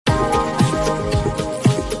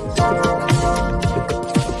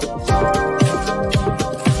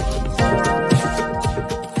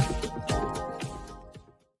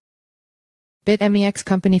BitMEX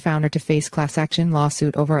company founder to face class action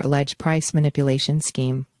lawsuit over alleged price manipulation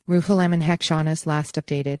scheme. Ruholamin Haqshanas last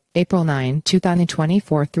updated, April 9,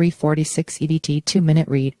 2024 3:46 EDT 2-minute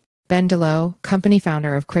read. Delo, company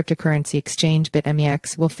founder of cryptocurrency exchange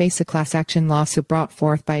BitMEX, will face a class action lawsuit brought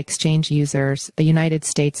forth by exchange users, a United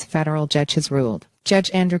States federal judge has ruled.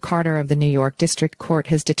 Judge Andrew Carter of the New York District Court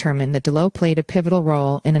has determined that Delo played a pivotal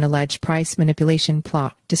role in an alleged price manipulation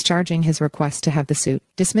plot, discharging his request to have the suit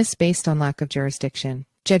dismissed based on lack of jurisdiction.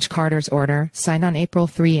 Judge Carter's order, signed on April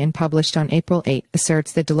 3 and published on April 8,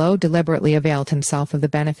 asserts that Delo deliberately availed himself of the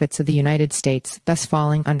benefits of the United States, thus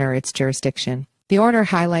falling under its jurisdiction. The order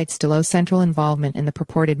highlights Delo's central involvement in the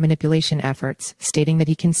purported manipulation efforts, stating that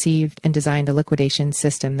he conceived and designed a liquidation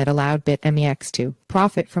system that allowed BitMEX to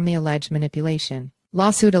profit from the alleged manipulation.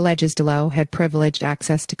 Lawsuit alleges Delo had privileged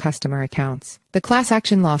access to customer accounts. The class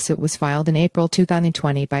action lawsuit was filed in April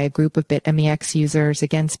 2020 by a group of BitMEX users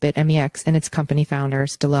against BitMEX and its company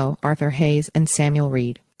founders, Delo, Arthur Hayes, and Samuel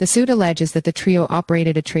Reed. The suit alleges that the trio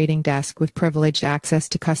operated a trading desk with privileged access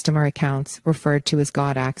to customer accounts, referred to as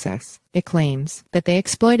God access. It claims that they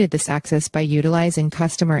exploited this access by utilizing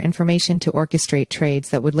customer information to orchestrate trades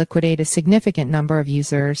that would liquidate a significant number of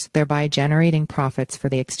users, thereby generating profits for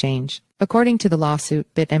the exchange. According to the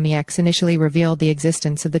lawsuit, BitMEX initially revealed the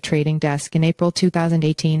existence of the trading desk in April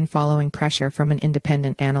 2018 following pressure from an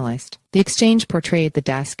independent analyst. The exchange portrayed the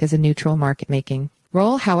desk as a neutral market-making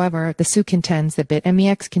role. However, the suit contends that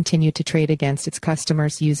BitMEX continued to trade against its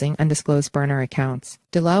customers using undisclosed burner accounts.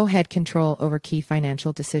 Delo had control over key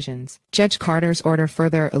financial decisions. Judge Carter's order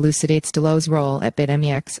further elucidates Delo's role at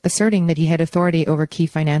BitMEX, asserting that he had authority over key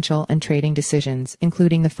financial and trading decisions,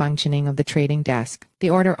 including the functioning of the trading desk. The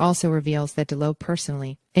order also reveals that Delo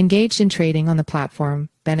personally engaged in trading on the platform,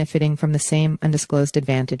 benefiting from the same undisclosed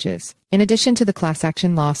advantages. In addition to the class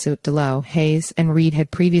action lawsuit, Delo, Hayes, and Reed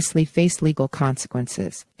had previously faced legal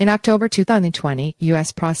consequences. In October 2020,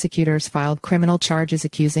 U.S. prosecutors filed criminal charges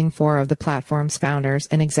accusing 4 of the platform's founders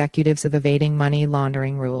and executives of evading money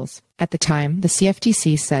laundering rules. At the time, the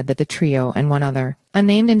CFTC said that the trio and one other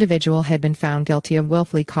unnamed individual had been found guilty of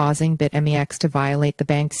willfully causing BitMEX to violate the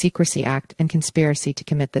Bank Secrecy Act and conspiracy to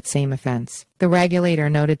commit that same offense. The regulator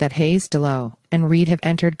noted that Hayes, Delo, and Reed have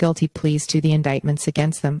entered guilty pleas to the indictments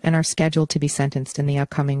against them and are scheduled to be sentenced in the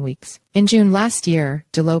upcoming weeks. In June last year,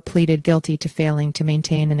 Delo pleaded guilty to failing to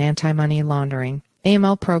maintain an anti-money laundering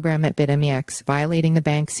AML program at BitMEX, violating the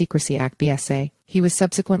Bank Secrecy Act (BSA). He was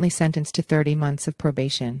subsequently sentenced to 30 months of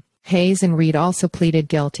probation. Hayes and Reed also pleaded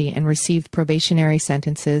guilty and received probationary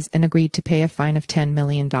sentences and agreed to pay a fine of $10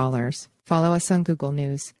 million. Follow us on Google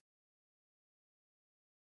News.